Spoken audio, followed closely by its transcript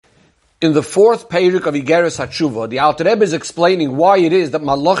In the fourth perek of Igeres HaTeshuva, the Alter Rebbe is explaining why it is that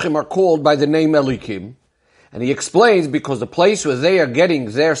Malachim are called by the name Elikim. And he explains because the place where they are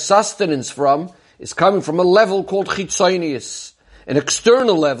getting their sustenance from is coming from a level called Chitzonius, an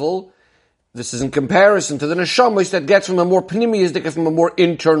external level. This is in comparison to the Neshamis that gets from a more pneumistic, from a more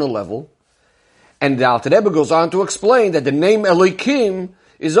internal level. And the Alter Rebbe goes on to explain that the name Elikim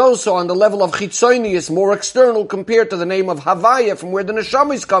is also on the level of Chitzonius, more external compared to the name of Havaya, from where the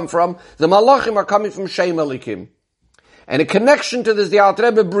Neshamis come from. The Malachim are coming from Shem Elikim. And a connection to this, the Alter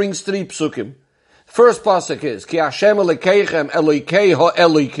Rebbe brings three psukim. First pasuk is, Ki Hashem Elokeichem Elokei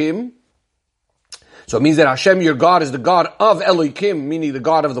HaElikim. So it means that Hashem, your God, is the God of Elikim, meaning the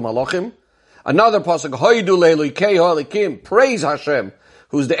God of the Malachim. Another pasuk, Hoidu Le'Elokei HaElikim, praise Hashem,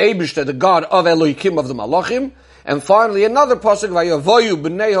 who's the Eibishter, the God of Elikim, of the Malachim. And finally, another pasuk, Vayavoyu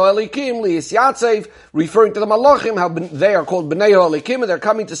b'nei ha'elikim liyisyatzev, referring to the malachim, how they are called b'nei ha'elikim, and they're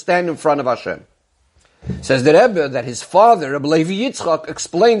coming to stand in front of Hashem. Says the Rebbe that his father, Rebbe Levi Yitzchak,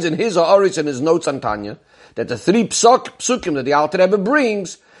 explains in his Ha'aretz and his notes on Tanya, that the three psukim that the Alter Rebbe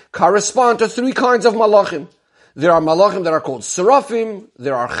brings correspond to three kinds of malachim. There are malachim that are called seraphim,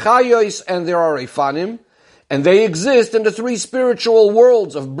 there are chayos, and there are efanim, and they exist in the three spiritual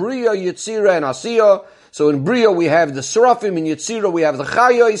worlds of Bria, Yetzira, and Asiyah. So in Bria we have the Seraphim, in Yetzirah we have the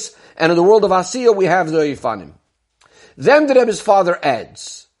Chayos, and in the world of Asiyah we have the Ifanim. Then the Rebbe's father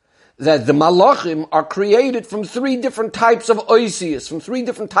adds that the Malachim are created from three different types of oisias, from three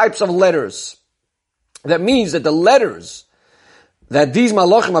different types of letters. That means that the letters that these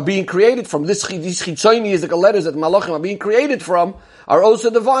Malachim are being created from, these Chitzonius letters that the Malachim are being created from, are also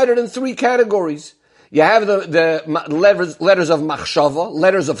divided in three categories. You have the letters of Machshava,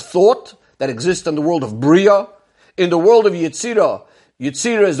 letters of thought, that exist in the world of Bria. In the world of Yetzirah,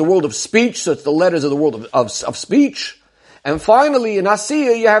 Yetzirah is the world of speech, so it's the letters of the world of speech. And finally, in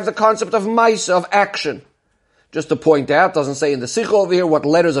Asiyah, you have the concept of Maisa, of action. Just to point out, doesn't say in the Sikha over here what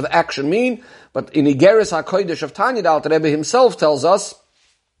letters of action mean, but in Igeres HaKodesh of Tanya, the Alter Rebbe himself tells us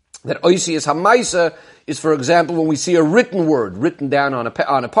that Oisius HaMaisa is, for example, when we see a written word, written down on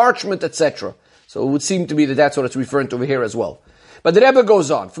a parchment, etc. So it would seem to be that that's what it's referring to over here as well. But the Rebbe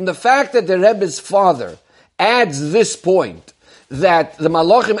goes on. From the fact that the Rebbe's father adds this point, that the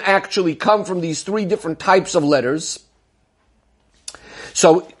Malachim actually come from these three different types of letters.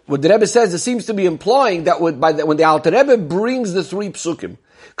 So what the Rebbe says, it seems to be implying that when the Alter Rebbe brings the three psukim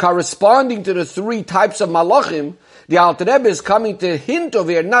corresponding to the three types of Malachim, the Alter Rebbe is coming to hint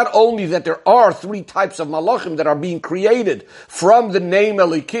over here not only that there are three types of Malachim that are being created from the name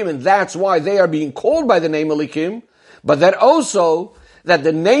Elikim, and that's why they are being called by the name Elikim, but that also, that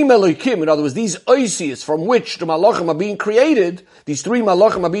the name Elikim, in other words, these oisias from which the malachim are being created, these three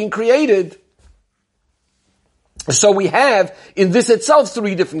malachim are being created, so we have, in this itself,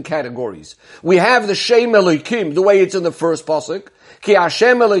 three different categories. We have the Shem Elikim, the way it's in the first pasuk, Ki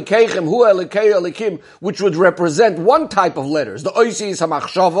Hashem Elikeichem Hu Elikei Elikim, which would represent one type of letters, the oisias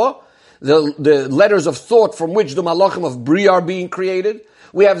hamachshava, the letters of thought from which the malachim of Bria are being created.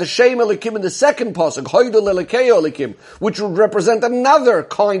 We have the Shem Elikim in the second pasuk, Hoidul Elokei Elikim, which would represent another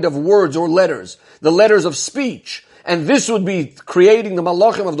kind of words or letters, the letters of speech. And this would be creating the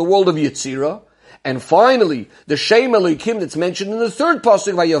malachim of the world of Yetzirah. And finally, the Shem Elikim that's mentioned in the third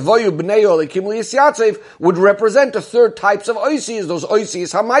pasuk, Vayavoyu b'nei Elikim liyisyatzev, would represent the third types of oisias, those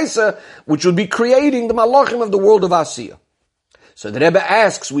oisias hamaisa, which would be creating the malachim of the world of Asiyah. So the Rebbe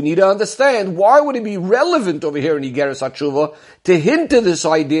asks, we need to understand, why would it be relevant over here in Igeres HaTeshuva to hint to this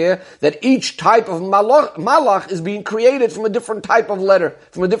idea that each type of malach is being created from a different type of letter,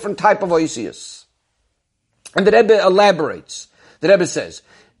 from a different type of oisias? And the Rebbe elaborates. The Rebbe says,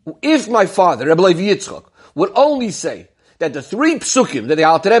 if my father, Rebbe Levi Yitzchak, would only say that the three psukim that the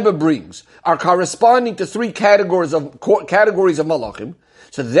Alter Rebbe brings are corresponding to three categories of malachim,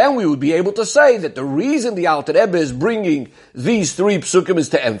 so then we would be able to say that the reason the Alter Rebbe is bringing these three psukim is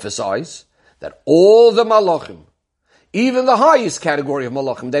to emphasize that all the malachim, even the highest category of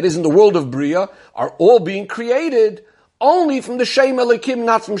malachim, that is in the world of Bria, are all being created only from the Shem Elikim,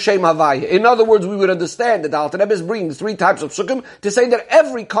 not from Shem Havaya. In other words, we would understand that the Alter Rebbe is bringing the three types of psukim to say that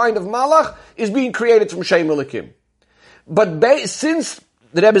every kind of malach is being created from Shem Elikim. But since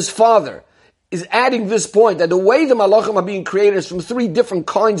the Rebbe's father is adding this point that the way the malachim are being created is from three different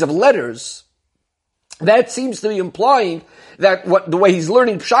kinds of letters, that seems to be implying that the way he's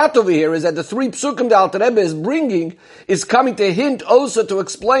learning pshat over here is that the three psukim the Alter Rebbe is bringing is coming to hint also to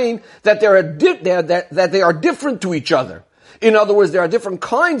explain that they are different to each other. In other words, there are different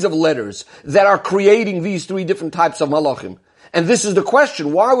kinds of letters that are creating these three different types of malachim. And this is the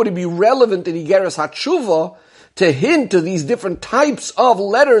question: why would it be relevant in Igeres HaTeshuva to hint to these different types of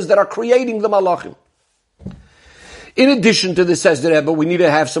letters that are creating the malachim. In addition to this, says the Rebbe, we need to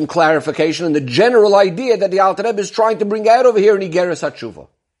have some clarification in the general idea that the Alter Rebbe is trying to bring out over here in Igeres HaTeshuva.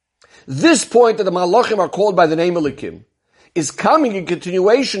 This point that the malachim are called by the name Elikim is coming in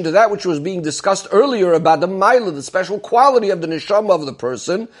continuation to that which was being discussed earlier about the Maila, the special quality of the neshama of the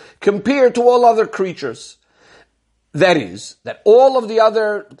person compared to all other creatures. That is, that all of the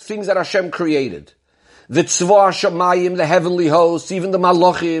other things that Hashem created, the tzva shamayim, the heavenly hosts, even the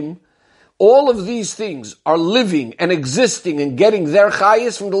malachim, all of these things are living and existing and getting their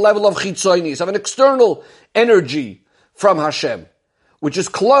chayis from the level of chitzonis, of an external energy from Hashem, which is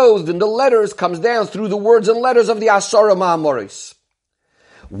clothed in the letters, comes down through the words and letters of the Asara Ma'amoris.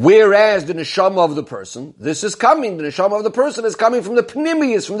 Whereas the neshama of the person, the neshama of the person is coming from the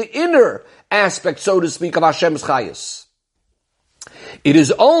pnimius, from the inner aspect, so to speak, of Hashem's chayis. It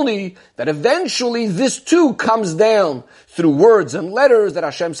is only that eventually this too comes down through words and letters that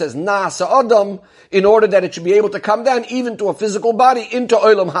Hashem says, Nasa Adam, in order that it should be able to come down even to a physical body, into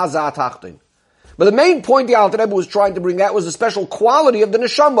Olam Hazah Tachtin. But the main point the Alter Rebbe was trying to bring out was the special quality of the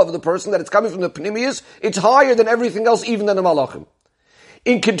neshama of the person, that it's coming from the pnimius, it's higher than everything else, even than the malachim.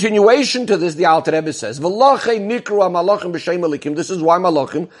 In continuation to this, the Alter Rebbe says, V'lachei nikru ha-malachim b'shem Elikim. This is why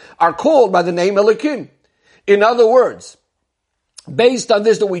malachim are called by the name Elikim. In other words, based on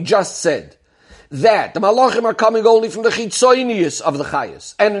this that we just said, that the malachim are coming only from the chitzoinius of the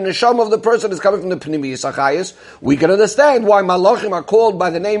chayas, and the neshama of the person is coming from the pnimius of chayas, we can understand why malachim are called by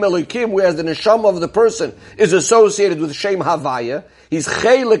the name Elikim, whereas the neshama of the person is associated with Shem Havaya. He's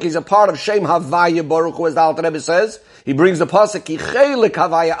Chelek, he's a part of Shem Havaya Baruch Hu, as the Alter Rebbe says. He brings the pasuk, Ki Chelek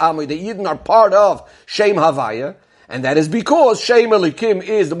Havaya Amui, the Yidden are part of Shem Havaya. And that is because Shem Elikim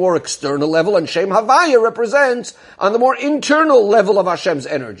is the more external level, and Shem Havaya represents on the more internal level of Hashem's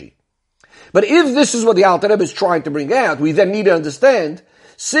energy. But if this is what the Alter Rebbe is trying to bring out, we then need to understand,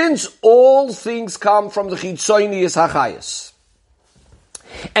 since all things come from the Chitzonius HaChayis,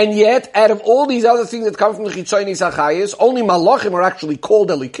 and yet, out of all these other things that come from the Chitzonius HaChayis, only Malachim are actually called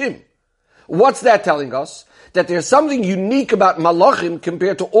Elikim. What's that telling us? That there's something unique about Malachim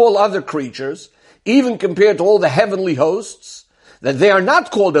compared to all other creatures, even compared to all the heavenly hosts, that they are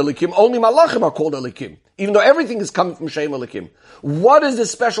not called Elikim, only Malachim are called Elikim, even though everything is coming from Shem Elikim. What is the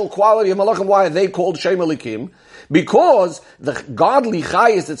special quality of Malachim? Why are they called Shem Elikim? Because the godly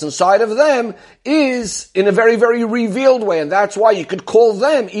chayis that's inside of them is in a very, very revealed way, and that's why you could call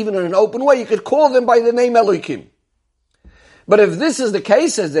them, even in an open way, you could call them by the name Elikim. But if this is the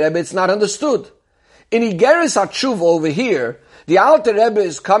case, says the Rebbe, it's not understood. In Igeres HaTeshuva over here, the Alter Rebbe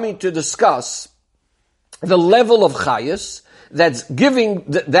is coming to discuss the level of chayis that's giving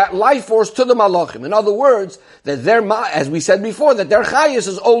that life force to the malachim. In other words, that their, as we said before, that their chayis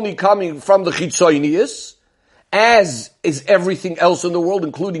is only coming from the chitzoinius, as is everything else in the world,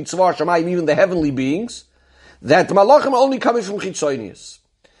 including tzvar shamayim, even the heavenly beings, that the malachim are only coming from chitzoinius.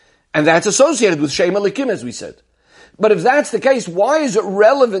 And that's associated with Shem Elikim, as we said. But if that's the case, why is it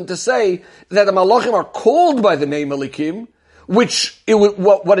relevant to say that the malachim are called by the name Elikim, which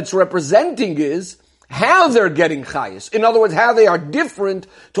what it's representing is how they're getting chayis. In other words, how they are different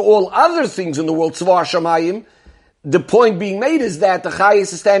to all other things in the world, tzvar shamayim. The point being made is that the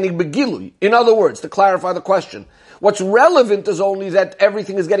chayis is standing begilui. In other words, to clarify the question, what's relevant is only that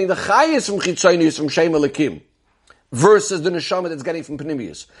everything is getting the chayis from chitzonius, from Shem Elikim, versus the neshama that's getting from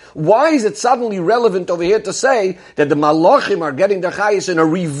pnimius. Why is it suddenly relevant over here to say that the malachim are getting their chayis in a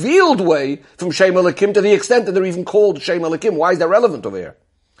revealed way from Shem Elikim to the extent that they're even called Shem Elikim? Why is that relevant over here?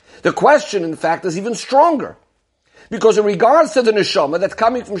 The question, in fact, is even stronger. Because in regards to the neshama that's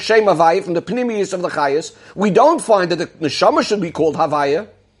coming from Shem Havaya, from the pnimius of the chayis, we don't find that the neshama should be called Havaya.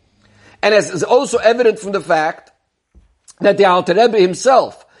 And as is also evident from the fact that the Alter Rebbe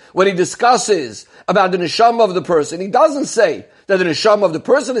himself, when he discusses about the neshama of the person, he doesn't say that the neshama of the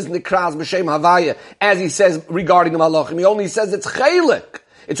person is nikraz b'Shem Havaya, as he says regarding the malachim. He only says it's chelek.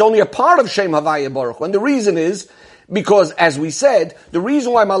 It's only a part of Shem Havaya Baruch Hu. And the reason is, because, as we said, the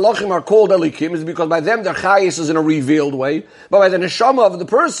reason why malachim are called Elikim is because by them their chayis is in a revealed way, but by the neshama of the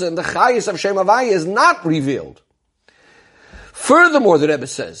person, the chayis of Shem Havaya is not revealed. Furthermore, the Rebbe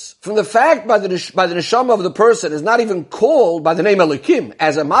says, from the fact by the neshama of the person is not even called by the name Elikim,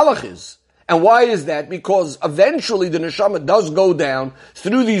 as a malach is. And why is that? Because eventually the neshama does go down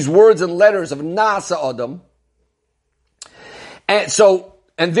through these words and letters of Nasa Adam.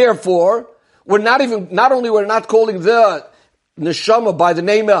 And therefore, we're not calling the neshama by the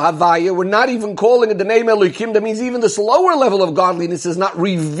name Havaya, we're not even calling it the name Elikim. That means even this lower level of godliness is not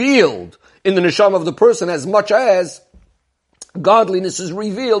revealed in the neshama of the person as much as godliness is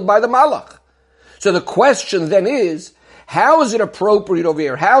revealed by the malach. So the question then is, how is it appropriate over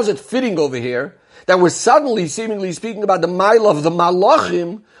here? How is it fitting over here that we're suddenly seemingly speaking about the mile of the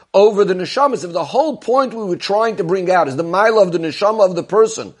malachim over the neshamas? If the whole point we were trying to bring out is the mile of the neshama of the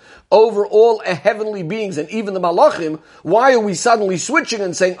person over all heavenly beings and even the malachim, why are we suddenly switching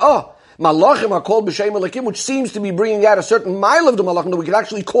and saying, malachim are called b'shem Elokim, which seems to be bringing out a certain mile of the malachim that we could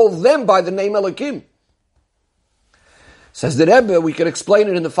actually call them by the name Elokim? Says the Rebbe, we can explain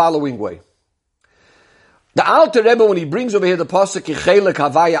it in the following way. The Alter Rebbe, when he brings over here the pasuk Chelek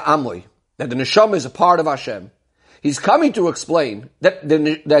Havaya Amoy, that the neshama is a part of Hashem, he's coming to explain that the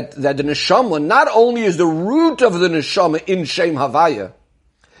neshama not only is the root of the neshama in Shem Havaya,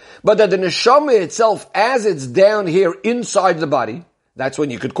 but that the neshama itself, as it's down here inside the body, that's when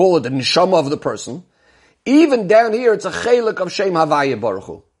you could call it the neshama of the person, even down here it's a chelek of Shem Havaya Baruch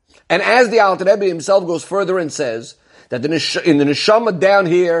Hu. And as the Alter Rebbe himself goes further and says, that in the neshama down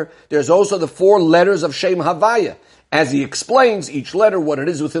here, there's also the 4 letters of Shem Havaya. As he explains each letter, what it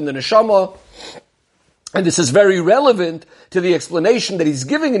is within the neshama. And this is very relevant to the explanation that he's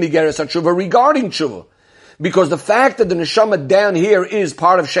giving in Igeres HaTeshuva regarding Teshuva. Because the fact that the neshama down here is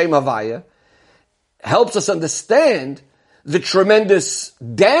part of Shem Havaya helps us understand the tremendous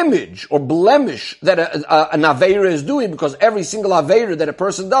damage or blemish that an Aveira is doing, because every single Aveira that a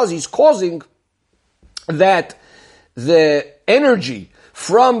person does, he's causing that the energy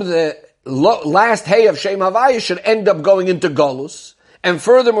from the last hay of Shem Havaya should end up going into Golus. And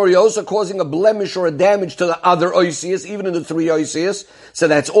furthermore, you're also causing a blemish or a damage to the other Oisias, even in the 3 Oisias. So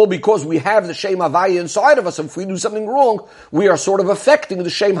that's all because we have the Shem Havaya inside of us. If we do something wrong, we are sort of affecting the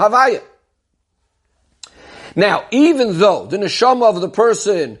Shem Havaya. Now, even though the neshama of the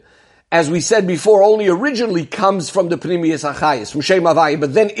person, as we said before, only originally comes from the Pnimiyas HaChayis, from Shem Havaya,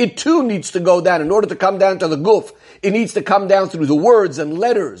 but then it too needs to go down. In order to come down to the guf, it needs to come down through the words and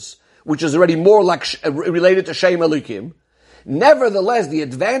letters, which is already more like related to Shem Elokim. Nevertheless, the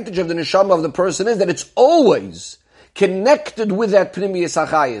advantage of the neshama of the person is that it's always connected with that Pnimiyas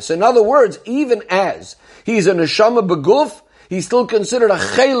HaChayis. In other words, even as he's a neshama beguf, he's still considered a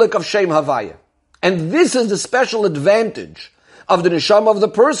chelek of Shem Havaya. And this is the special advantage of the neshama of the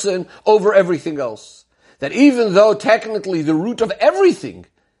person over everything else. That even though technically the root of everything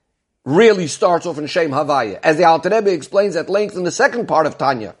really starts off in Shem Havaya, as the Alter Rebbe explains at length in the second part of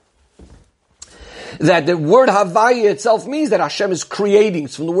Tanya, that the word Havaya itself means that Hashem is creating.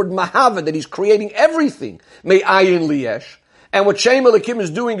 It's from the word Mahava, that He's creating everything. Me'ayin liyesh. And what Shem Elokim is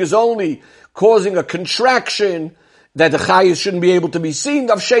doing is only causing a contraction that the Chayis shouldn't be able to be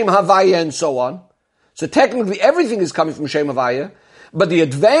seen of Shem Havaya and so on. So technically everything is coming from Shem Havaya, but the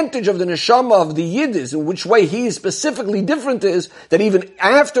advantage of the neshama of the Yid is, in which way he is specifically different, is that even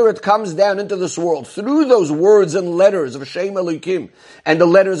after it comes down into this world, through those words and letters of Shem Elokim, and the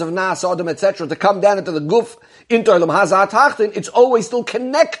letters of Nas, Adam, etc., to come down into the guf, into Olam Hazat Hachtin, it's always still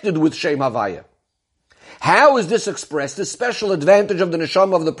connected with Shem Havaya. How is this expressed? The special advantage of the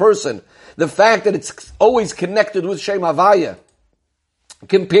neshama of the person, the fact that it's always connected with Shem Havaya,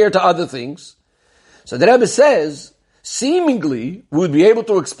 compared to other things. So the Rebbe says, seemingly, we would be able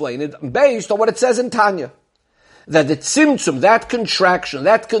to explain it based on what it says in Tanya. That the tzimtzum, that contraction,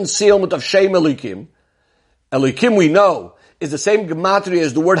 that concealment of Shem Elokim, Elokim we know is the same gematria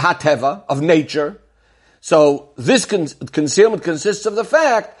as the word HaTeva, of nature. So this concealment consists of the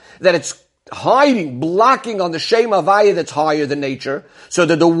fact that it's hiding, blocking on the Shem Havaya that's higher than nature, so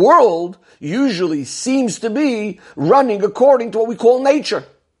that the world usually seems to be running according to what we call nature.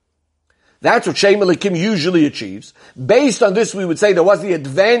 That's what Shem Elokim usually achieves. Based on this, we would say there was the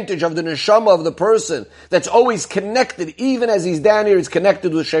advantage of the neshama of the person that's always connected, even as he's down here, it's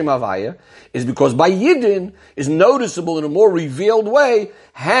connected with Shem Havaya, is because by Yidden is noticeable in a more revealed way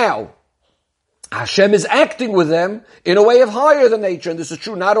how Hashem is acting with them in a way of higher than nature. And this is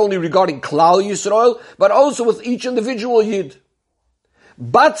true not only regarding Klal Yisrael, but also with each individual Yid.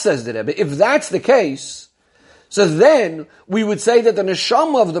 But, says the Rebbe, if that's the case, so then we would say that the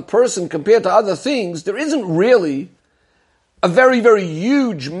neshama of the person compared to other things, there isn't really a very, very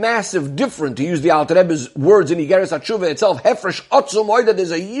huge, massive difference, to use the Alter Rebbe's words in Igeres HaTeshuva itself, Hefresh Otzum Oid, that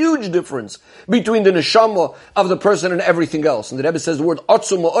there's a huge difference between the neshama of the person and everything else. And the Rebbe says the word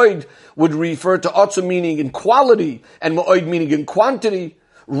Otzum Oid would refer to Otzum meaning in quality and Oid meaning in quantity.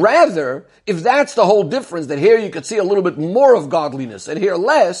 Rather, if that's the whole difference, that here you could see a little bit more of godliness and here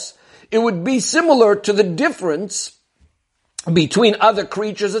less, it would be similar to the difference between other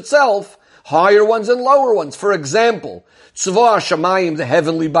creatures itself, higher ones and lower ones. For example, Tzva Shamayim, the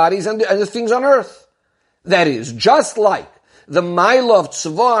heavenly bodies, and the things on earth. That is, just like the Maila of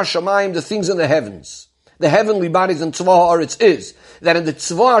Tzva Shamayim, the things in the heavens, the heavenly bodies in Tzva Haaretz is that in the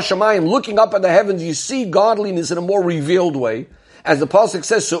Tzva Hashemayim, looking up at the heavens, you see godliness in a more revealed way. As the pasuk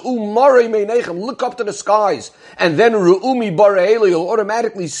says, look up to the skies, and then Ru'umi Bare'elu, you'll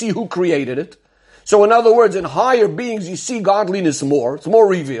automatically see who created it. So in other words, in higher beings, you see godliness more. It's more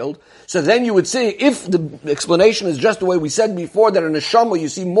revealed. So then you would say, if the explanation is just the way we said before, that in Neshama you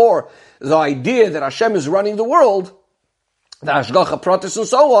see more the idea that Hashem is running the world, the Hashgacha Pratis and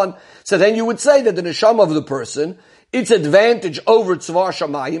so on, so then you would say that the Neshama of the person, its advantage over Tzva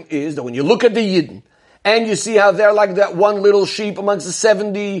Shamayim is that when you look at the Yidden, and you see how they're like that one little sheep amongst the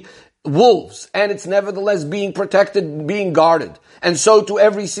 70 wolves, and it's nevertheless being protected, being guarded. And so to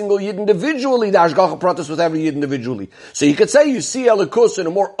every single Yid individually, the Hashgacha Pratis with every Yid individually. So you could say you see Elikus in a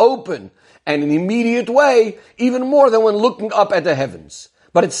more open and an immediate way, even more than when looking up at the heavens.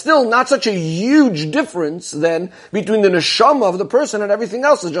 But it's still not such a huge difference then between the neshama of the person and everything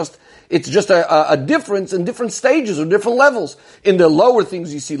else. It's just a difference in different stages or different levels. In the lower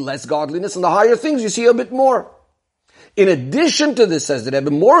things you see less godliness, in the higher things you see a bit more. In addition to this, says the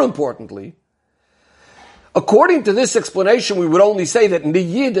Rebbe, more importantly, according to this explanation, we would only say that in the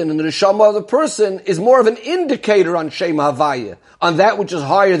Yid and in the neshama of the person is more of an indicator on Shem Havaya, on that which is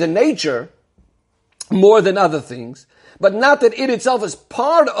higher than nature, more than other things, but not that it itself is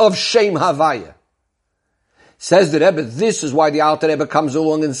part of Shem Havaya. Says the Rebbe, this is why the Alter Rebbe comes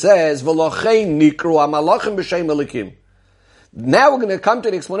along and says, V'lochein nikru ha'malachim b'shem elikim. Now we're going to come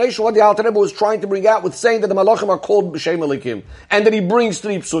to the explanation of what the Alter Rebbe was trying to bring out with saying that the malachim are called b'shem elikim, and that he brings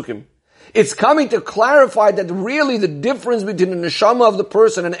 3 psukim. It's coming to clarify that really the difference between the neshama of the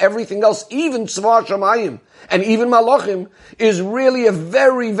person and everything else, even tzva shamayim and even malachim, is really a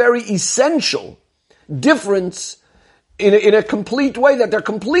very, very essential difference in a complete way, that they're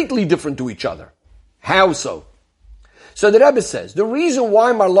completely different to each other. How so? So the Rebbe says, the reason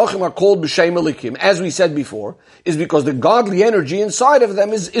why malachim are called b'shem elikim, as we said before, is because the godly energy inside of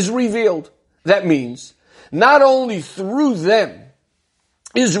them is revealed. That means, not only through them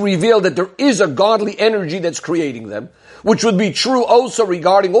is revealed that there is a godly energy that's creating them, which would be true also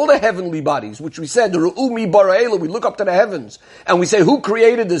regarding all the heavenly bodies, which we said, the Ru'umi Bara'elu, we look up to the heavens, and we say, who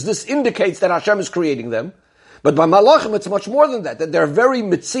created this? This indicates that Hashem is creating them. But by Malachim, it's much more than that their very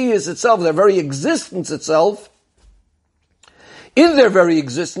Metzias itself, their very existence itself, in their very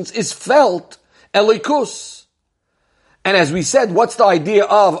existence is felt Elikus. And as we said, what's the idea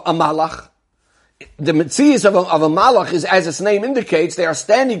of a Malach? The Metzias of a Malach is, as its name indicates, they are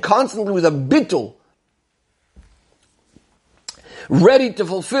standing constantly with a bittul, ready to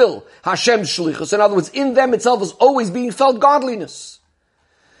fulfill Hashem's shlichus. In other words, in them itself is always being felt godliness.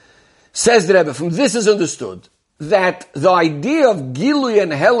 Says the Rebbe, from this is understood that the idea of Gilui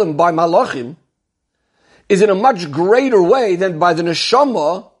and Helim by Malachim is in a much greater way than by the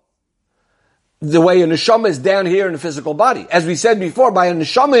Neshama, the way a Neshama is down here in a physical body. As we said before, by a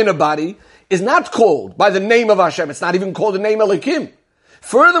Neshama in a body is not called by the name of Hashem. It's not even called the name Elikim.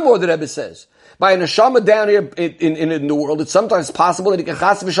 Furthermore, the Rebbe says, by a neshama down here in the world, it's sometimes possible that he can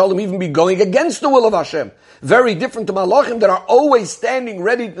chas v'shalom even be going against the will of Hashem. Very different to malachim that are always standing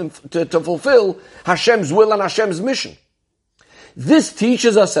ready to fulfill Hashem's will and Hashem's mission. This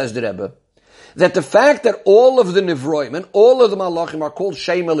teaches us, says the Rebbe, that the fact that all of the nivroim and all of the malachim are called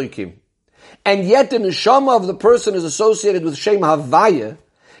Shem Elikim, and yet the neshama of the person is associated with Shem Havaya,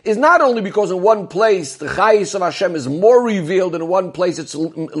 is not only because in one place the chayis of Hashem is more revealed and in one place it's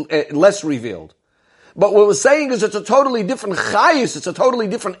less revealed. But what we're saying is it's a totally different chayis, it's a totally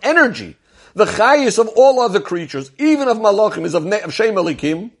different energy. The chayis of all other creatures, even of malachim, is of Shem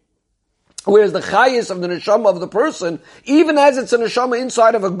Elikim, whereas the chayis of the neshama of the person, even as it's a neshama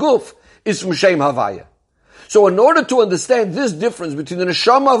inside of a guf, is from Shem Havaya. So in order to understand this difference between the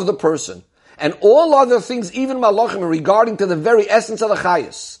neshama of the person and all other things, even malachim, regarding to the very essence of the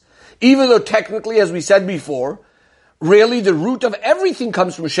chayis, even though technically, as we said before, really the root of everything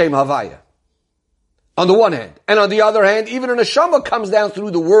comes from Shem Havaya, on the one hand. And on the other hand, even a neshama comes down through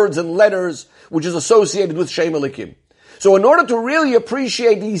the words and letters which is associated with Shem Elikim. So in order to really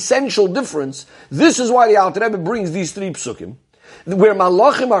appreciate the essential difference, this is why the Alter Rebbe brings these 3 psukim, where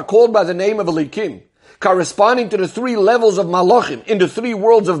malachim are called by the name of Elikim, corresponding to the 3 levels of malachim in the 3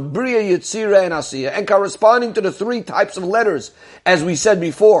 worlds of Bria, Yetzirah, and Asiyah, and corresponding to the 3 types of letters, as we said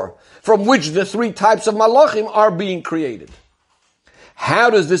before, from which the 3 types of malachim are being created. How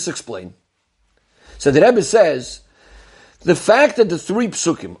does this explain? So the Rebbe says, the fact that the 3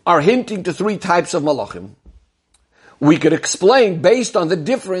 psukim are hinting to 3 types of malachim, we could explain based on the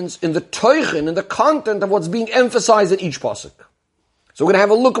difference in the toichin and the content of what's being emphasized in each pasuk. So we're going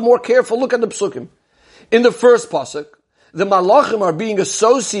to have a more careful look at the psukim. In the first pasuk, the Malachim are being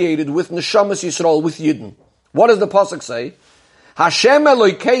associated with Neshamas Yisrael, with Yidden. What does the pasuk say? Hashem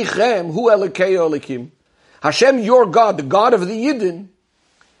Elokeichem hu Elokei Elikim. Hashem, your God, the God of the Yidden,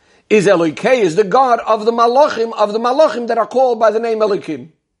 is Elokei, is the God of the Malachim that are called by the name Elikim.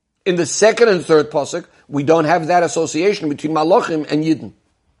 In the second and third pasuk, we don't have that association between Malachim and Yidden.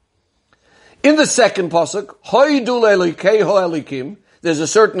 In the second pasuk, Hoidul Elokei ho Elikim, there's a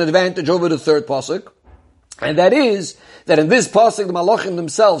certain advantage over the third pasuk, and that is that in this pasuk, the Malachim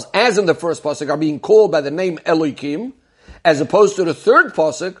themselves, as in the first pasuk, are being called by the name Elikim, as opposed to the third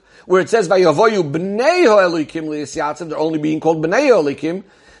pasuk, where it says, Vayavoyu b'nei ha'elikim li'yisyatzim, they're only being called b'nei ha'elikim,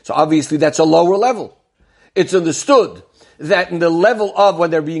 so obviously that's a lower level. It's understood that in the level of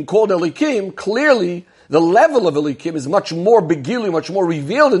when they're being called elikim, clearly the level of elikim is much more begilu, much more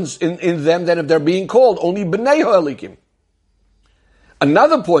revealed in them than if they're being called only b'nei ha'elikim.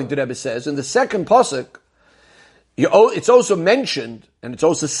 Another point that Rebbe says, in the second pasuk, it's also mentioned, and it's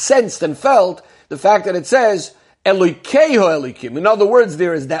also sensed and felt, the fact that it says, Elokei ha'elikim. In other words,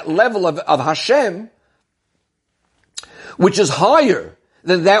 there is that level of Hashem, which is higher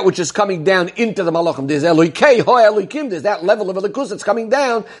than that which is coming down into the Malachim. There's Elokei ha'elikim, there's that level of Elikus that's coming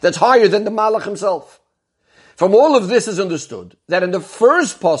down, that's higher than the Malach himself. From all of this is understood, that in the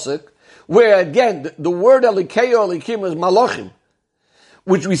first pasuk, where again, the word Elokei ha'elikim is Malachim,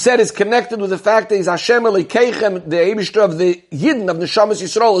 which we said is connected with the fact that he's Hashem Elokeichem, the Eibishter of the Yidden, of Neshamas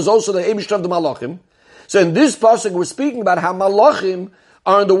Yisrael, is also the Eibishter of the Malachim. So in this pasuk, we're speaking about how Malachim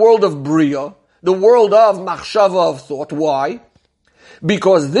are in the world of Bria, the world of Machshava, of thought. Why?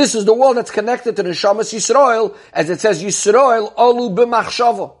 Because this is the world that's connected to the Neshamas Yisrael, as it says, Yisrael Olu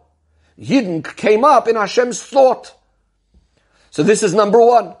b'Machshava. Yidden came up in Hashem's thought. So this is number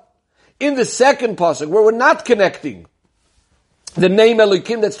one. In the second pasuk, where we're not connecting the name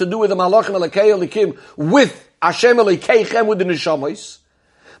Elikim, that's to do with the Malachim Elokei Elikim, with Hashem Elokeichem, with the Neshamas.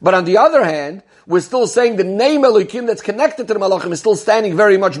 But on the other hand, we're still saying the name Elikim that's connected to the Malachim is still standing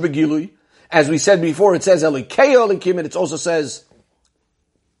very much begilui. As we said before, it says Elokei Elikim, and it also says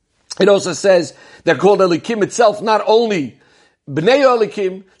they're called Elikim itself, not only Bnei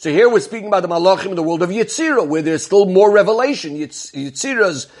Elikim. So here we're speaking about the Malachim in the world of Yetzirah, where there's still more revelation.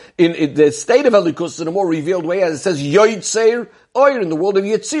 Yetzirah's in the state of Elikus in a more revealed way, as it says Yoitzer Oir, in the world of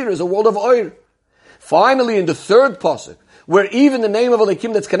Yetzirah is a world of Oir. Finally, in the third pasuk, where even the name of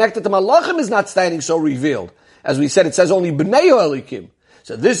Elikim that's connected to Malachim is not standing so revealed. As we said, it says only Bnei Elikim.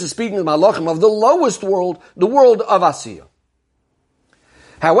 So this is speaking of Malachim of the lowest world, the world of Asiyah.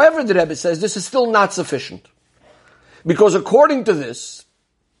 However, the Rebbe says this is still not sufficient. Because according to this,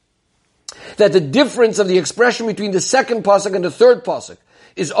 that the difference of the expression between the second pasuk and the third pasuk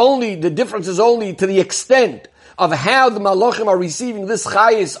the difference is only to the extent of how the Malachim are receiving this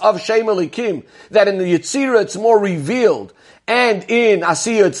chayis of Shem Elikim, that in the Yetzirah it's more revealed, and in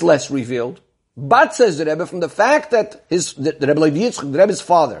Asiyah it's less revealed. But, says the Rebbe, from the fact that the Rebbe Levi Yitzchak, the Rebbe's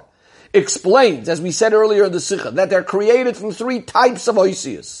father, explains, as we said earlier in the Sikha, that they're created from three types of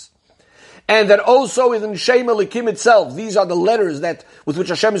Oisius. And that also in Shem Elikim itself, these are the letters with which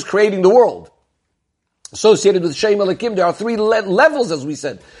Hashem is creating the world. Associated with Shem Elikim, there are three levels, as we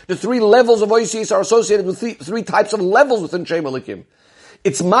said. The three levels of Oisius are associated with three types of levels within Shem Elikim.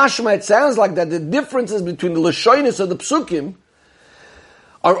 It's mashma, it sounds like that the differences between the Lashonis of the Psukim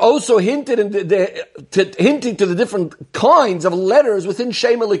are also hinting to the different kinds of letters within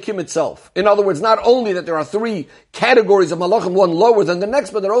Shem Elikim itself. In other words, not only that there are three categories of Malachim, one lower than the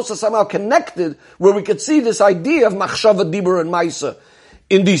next, but they're also somehow connected, where we could see this idea of Machshava, Dibur, and Maisa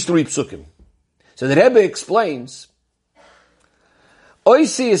in these three Psukim. So the Rebbe explains,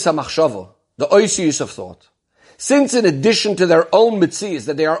 Oisius HaMachshava, the Oisius of thought. Since in addition to their own Mitzias,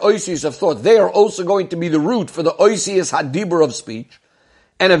 that they are Oisius of thought, they are also going to be the root for the Oisius HaDibur of speech,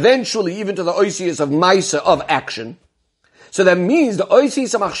 and eventually even to the Oisius of Maisa, of action. So that means the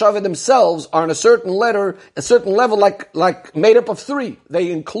Oisius HaMachshava themselves are on a certain level like made up of three.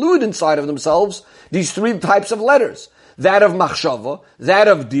 They include inside of themselves these three types of letters. That of Machshava, that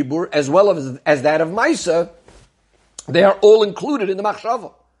of Dibur, as well as that of Maisa. They are all included in the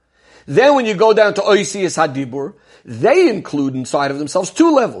Machshava. Then when you go down to Oisius HaDibur, they include inside of themselves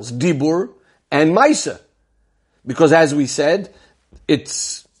two levels, Dibur and Maisa. Because as we said,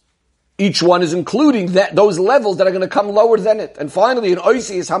 each one is including those levels that are going to come lower than it. And finally, in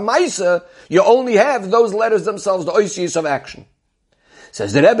Oisius HaMaisa, you only have those letters themselves, the Oisius of action.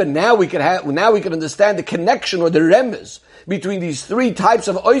 Says the Rebbe, now we can understand the connection or the remez between these three types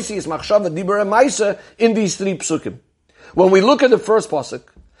of Oisius, Machshava, Dibur, and Maisa in these three psukim. When we look at the first pasuk,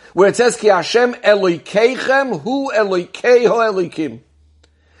 where it says, Ki Hashem Elokeichem hu Elokei ho Elikim.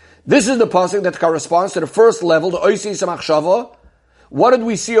 This is the pasuk that corresponds to the first level, the Oisius HaMachshava. What did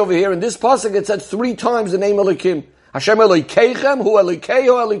we see over here? In this pasuk, it said 3 times the name Elikim. Hashem Elokeichem, Hu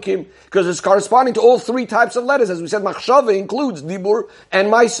Elokeihu Elikim. Because it's corresponding to all 3 types of letters. As we said, Machshava includes Dibur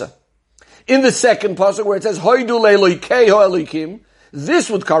and Maisa. In the second pasuk, where it says, Hoidu Le'Elokeihu Elikim, this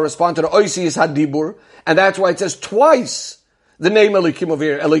would correspond to the Oisius HaDibur, and that's why it says twice the name Elikim over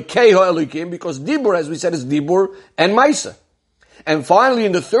here, Elokeihu Elikim, because Dibur, as we said, is Dibur and Maisa. And finally,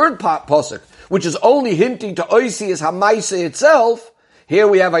 in the third pasuk, which is only hinting to Oisius HaMaisa itself, here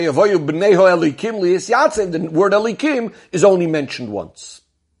we have Ayavoyu B'neiho Elikim Li'is Yatsev. The word Elikim is only mentioned once.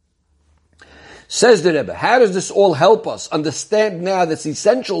 Says the Rebbe, how does this all help us understand now this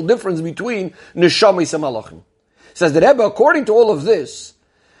essential difference between Neshamis and Malachim? Says the Rebbe, according to all of this,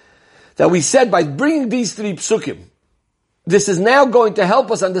 that we said by bringing these 3 psukim, this is now going to help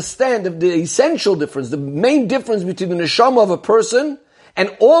us understand the essential difference, the main difference between the neshama of a person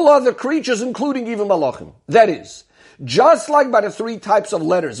and all other creatures, including even malachim. That is, just like by the 3 types of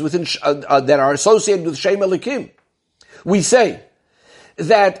letters within that are associated with Shem Elikim, we say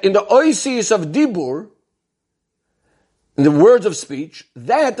that in the oisius of dibur, in the words of speech,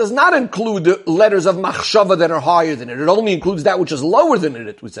 that does not include the letters of machshava that are higher than it. It only includes that which is lower than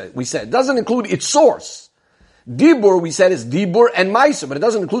it, we said. It doesn't include its source. Dibur, we said, is Dibur and Maisa, but it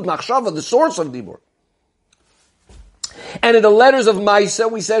doesn't include Machshava, the source of Dibur. And in the letters of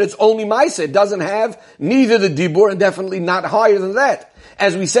Maisa, we said it's only Maisa. It doesn't have neither the Dibur and definitely not higher than that.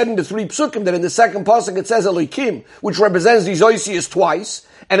 As we said in the 3 psukim, that in the second pasuk it says Elikim, which represents these Oisius twice,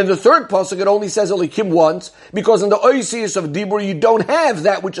 and in the third pasuk it only says Elikim once, because in the Oisius of Dibur you don't have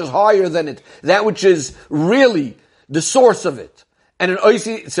that which is higher than it, that which is really the source of it. And in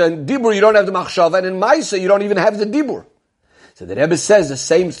Dibur you don't have the Machshava, and in Maisa you don't even have the Dibur. So the Rebbe says the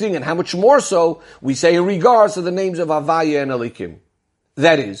same thing, and how much more so we say in regards to the names of Havaya and Elikim.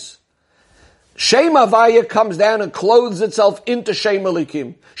 That is, Shem Havaya comes down and clothes itself into Shem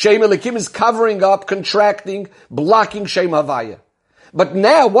Elikim. Shem Elikim is covering up, contracting, blocking Shem Havaya. But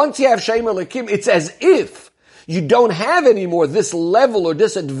now, once you have Shem Elikim, it's as if you don't have anymore this level or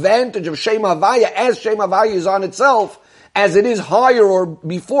this advantage of Shem Havaya as Shem Havaya is on itself, as it is higher or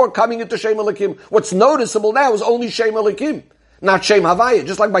before coming into Shem Elikim. What's noticeable now is only Shem Elikim, not Shem Havaya.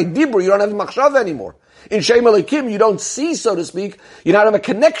 Just like by Dibur, you don't have Machshava anymore. In Shem Elikim, you don't see, so to speak, you don't have a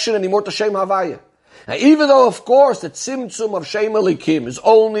connection anymore to Shem Havaya. Now, even though, of course, the tzimtzum of Shem Elikim is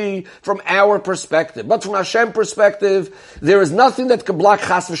only from our perspective, but from Hashem perspective, there is nothing that can block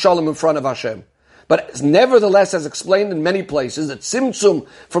Chas v'Shalom in front of Hashem. But nevertheless, as explained in many places, that tzimtzum,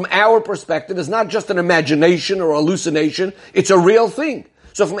 from our perspective, is not just an imagination or hallucination, it's a real thing.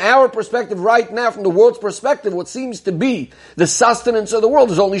 So from our perspective right now, from the world's perspective, what seems to be the sustenance of the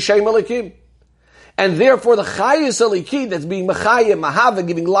world is only Shem Elikim. And therefore the Chayis Eliki that's being Mechayim, Mahava,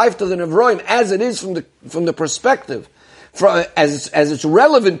 giving life to the Nevroim, as it is from the perspective, as it's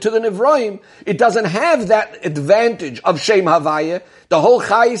relevant to the Nevroim, it doesn't have that advantage of Shem Havaya. The whole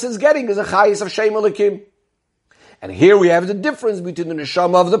Chayis is getting is a Chayis of Shem Elikim. And here we have the difference between the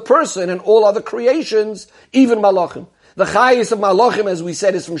Neshama of the person and all other creations, even Malachim. The Chayis of Malachim, as we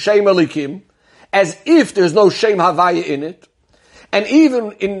said, is from Shem Elikim, as if there's no Shem Havaya in it. And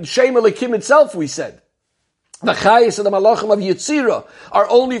even in Shem Elikim itself, we said, the Chayis of the Malachim of Yetzirah are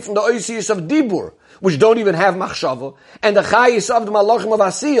only from the Oisius of Dibur, which don't even have Machshava, and the Chayis of the Malachim of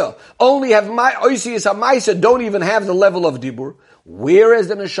Asiyah only have Oisius HaMaisa, don't even have the level of Dibur, whereas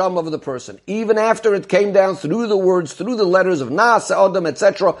the Neshama of the person, even after it came down through the words, through the letters of Naas, Adam,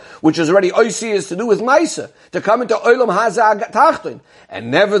 etc., which is already Oisius to do with Maisa, to come into Olam Hazah Tachton,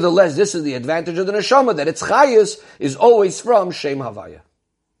 and nevertheless, this is the advantage of the Neshama, that its Chayis is always from Shem Havaya.